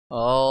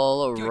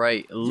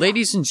Alright,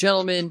 ladies and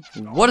gentlemen,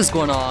 what is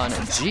going on?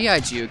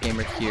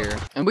 GIGeoGamer here,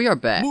 and we are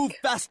back. Move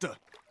faster!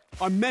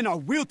 Our men are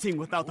wilting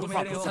without the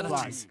proper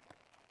supplies.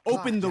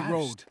 Open the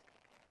road.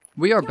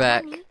 We are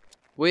back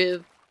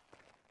with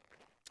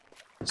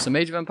some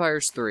Age of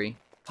Empires 3.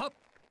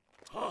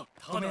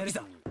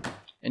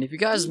 And if you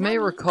guys may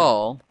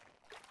recall,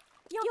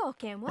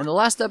 in the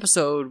last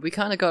episode, we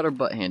kind of got our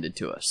butt handed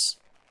to us.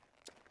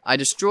 I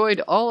destroyed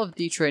all of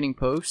the trading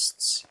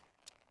posts,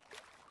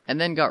 and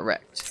then got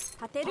wrecked.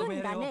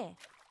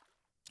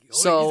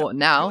 So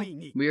now,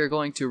 we are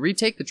going to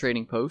retake the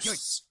trading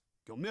posts,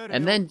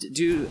 and then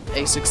do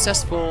a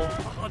successful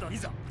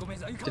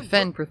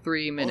defend for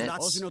 3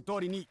 minutes.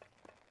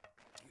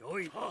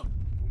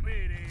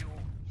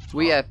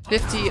 We have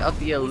 50 of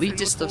the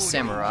elitist of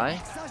samurai.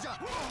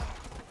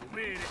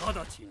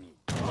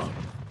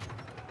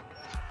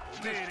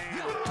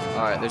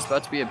 Alright, there's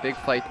about to be a big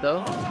fight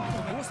though.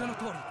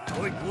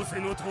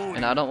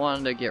 And I don't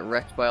want to get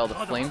wrecked by all the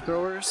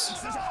flamethrowers,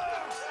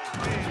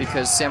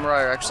 because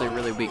samurai are actually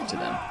really weak to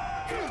them.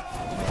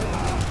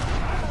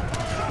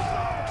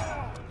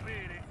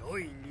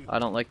 I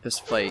don't like this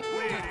fight.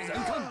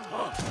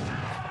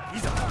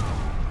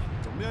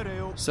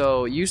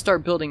 So you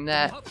start building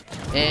that,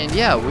 and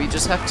yeah, we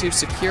just have to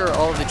secure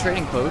all of the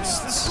trading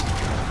posts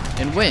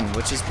and win,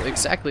 which is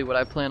exactly what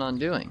I plan on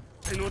doing.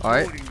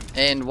 Alright,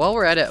 and while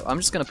we're at it, I'm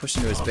just going to push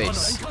into his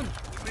base.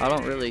 I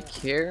don't really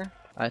care.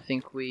 I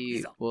think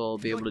we will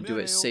be able to do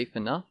it safe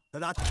enough,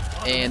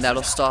 and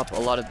that'll stop a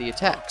lot of the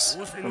attacks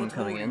from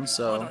coming in,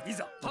 so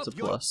that's a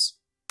plus.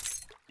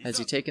 Has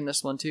he taken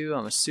this one too?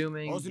 I'm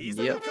assuming.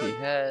 Yep, he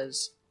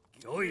has.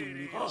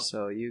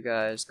 So you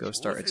guys go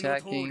start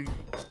attacking.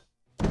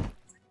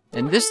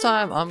 And this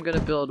time, I'm going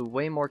to build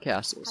way more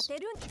castles.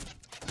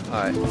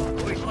 Alright,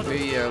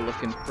 we are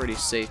looking pretty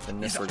safe in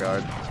this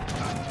regard.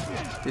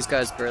 These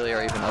guys barely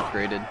are even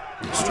upgraded.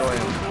 Destroy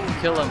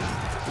them, kill them,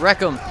 wreck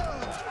them!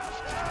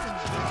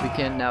 We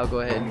can now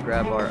go ahead and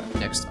grab our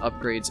next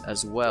upgrades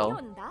as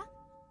well.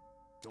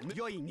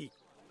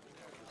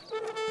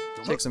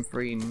 Take some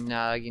free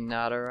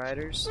Naginata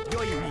riders.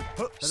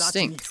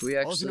 Stink, we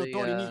actually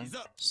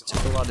just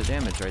took a lot of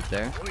damage right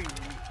there.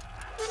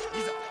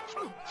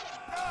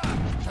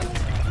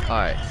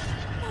 Alright.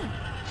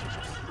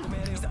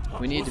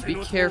 We need to be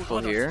careful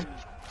here.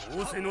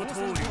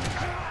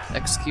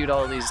 Execute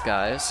all these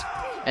guys.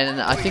 And then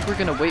I think we're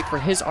going to wait for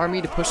his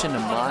army to push into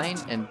mine,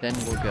 and then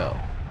we'll go.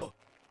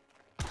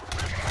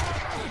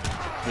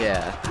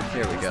 Yeah,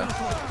 here we go.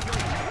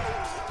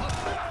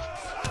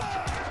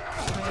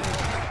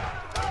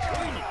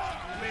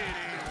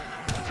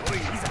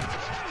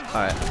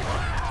 Alright.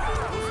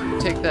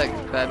 Take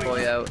that bad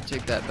boy out.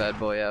 Take that bad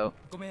boy out.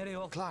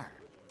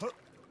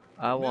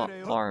 I want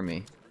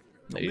army.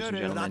 Ladies and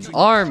gentlemen.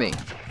 Army!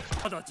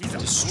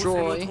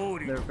 Destroy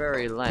their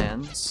very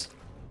lands.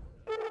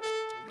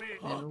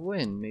 And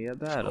win me a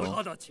battle.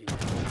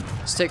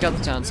 Let's take out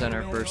the town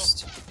center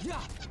first.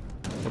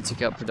 We'll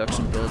take out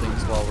production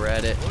buildings while we're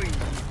at it.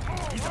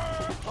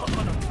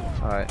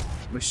 Alright,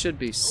 we should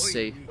be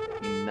safe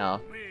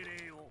enough.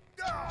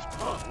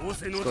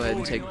 Let's go ahead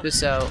and take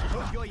this out.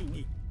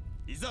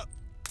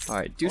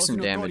 Alright, do some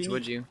damage,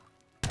 would you?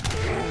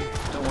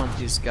 Don't want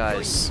these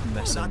guys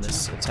messing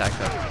this attack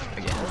up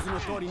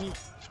again.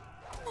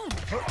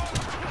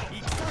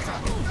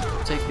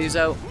 Take these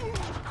out.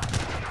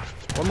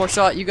 One more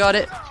shot, you got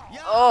it.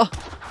 Oh!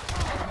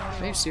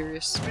 Are you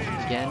serious?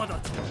 Again?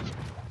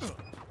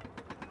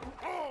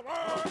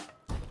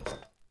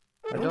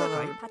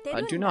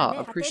 I do not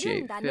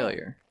appreciate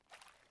failure.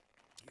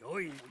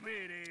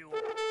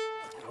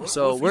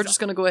 So we're just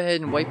gonna go ahead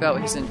and wipe out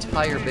his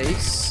entire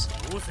base.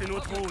 We're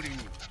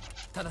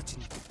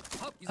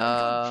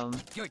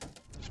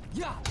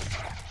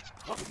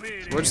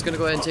just gonna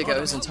go ahead and take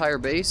out his entire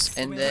base,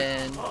 and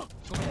then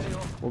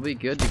we'll be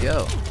good to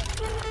go.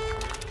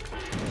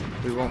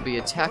 We won't be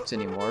attacked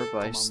anymore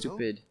by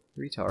stupid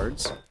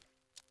retards.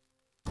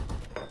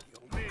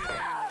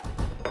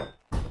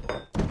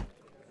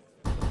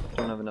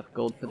 Don't have enough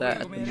gold for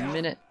that at the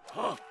minute.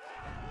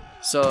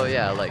 So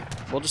yeah, like,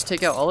 we'll just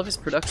take out all of his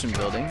production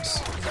buildings.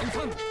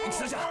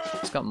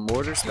 He's got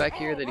mortars back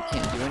here that he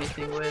can't do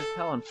anything with.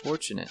 How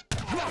unfortunate.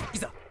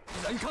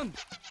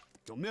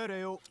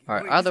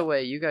 Alright, either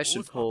way, you guys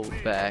should pull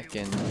back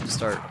and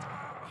start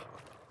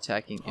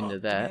attacking into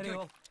that.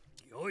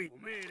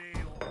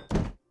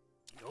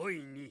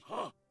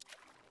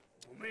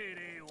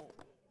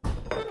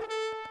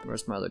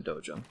 Where's my other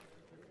dojo?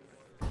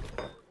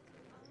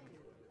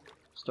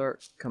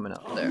 Start coming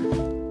up there.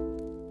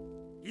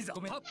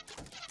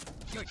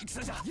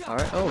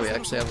 Alright, oh, we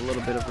actually have a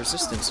little bit of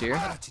resistance here.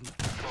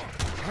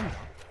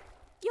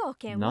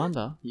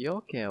 Nanda?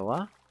 Yoke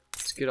wa?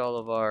 Let's get all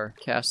of our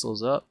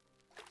castles up.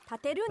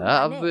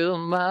 I built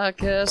my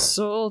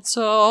castle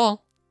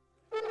tall,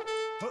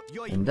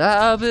 and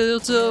I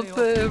built up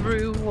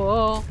every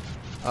wall.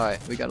 Alright,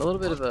 we got a little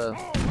bit of a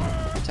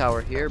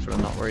tower here, but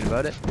I'm not worried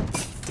about it.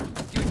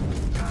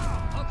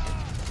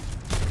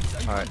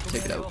 Alright,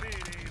 take it out.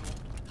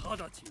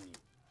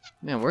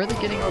 Man, where are they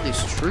getting all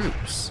these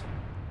troops?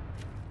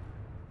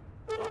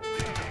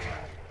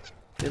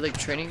 They like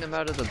training them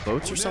out of the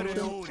boats or something?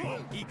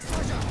 Alright.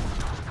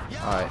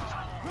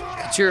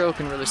 Kichiro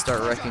can really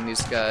start wrecking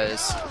these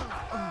guys.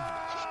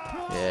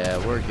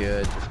 Yeah, we're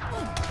good.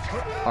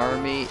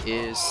 Army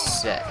is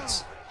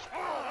set.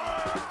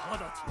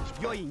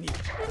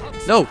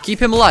 No, keep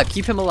him alive,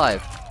 keep him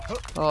alive.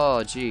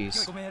 Oh,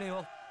 jeez.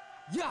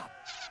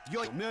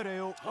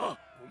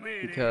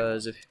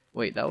 Because if...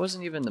 Wait, that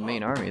wasn't even the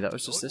main army, that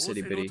was just this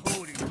itty bitty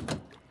bunch.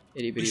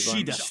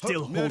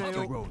 Still holds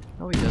the road.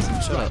 No, he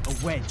doesn't, shut up.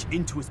 A wedge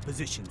into his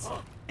positions,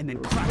 and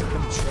then crack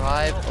them.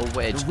 Drive a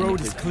wedge The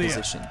road into is his clear.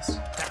 positions.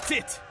 That's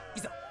it.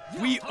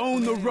 We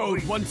own the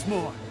road once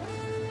more.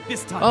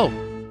 This time,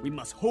 Oh, we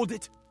must hold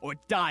it or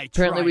die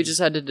apparently trying. we just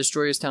had to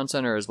destroy his town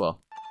center as well.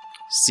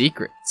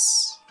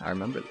 Secrets. I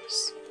remember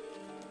this.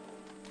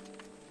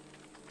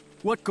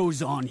 What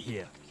goes on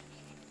here?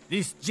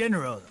 This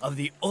general of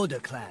the Oda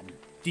clan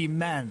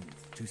demands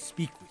to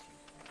speak with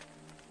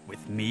you.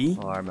 With me?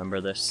 Oh, I remember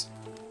this.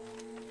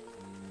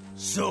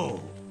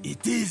 So,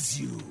 it is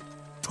you,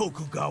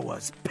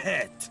 Tokugawa's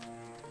pet.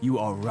 You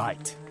are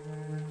right.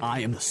 I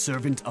am the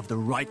servant of the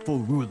rightful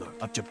ruler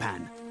of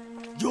Japan.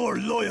 Your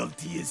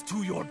loyalty is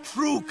to your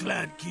true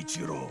clan,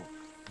 Kichiro.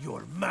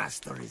 Your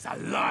master is a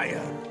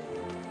liar.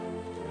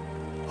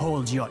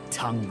 Hold your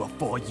tongue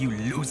before you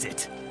lose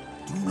it.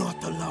 Do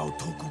not allow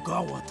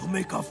Tokugawa to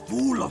make a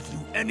fool of you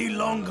any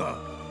longer.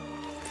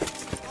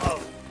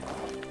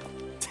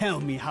 Tell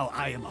me how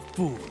I am a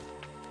fool.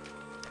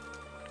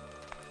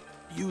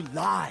 You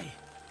lie.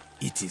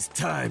 It is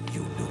time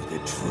you knew the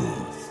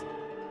truth.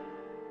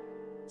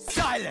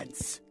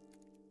 Silence!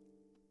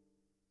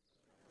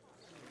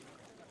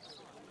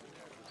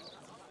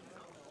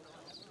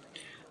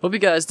 Hope you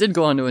guys did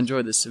go on to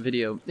enjoy this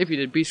video. If you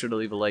did, be sure to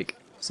leave a like.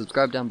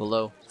 Subscribe down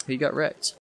below. You got wrecked.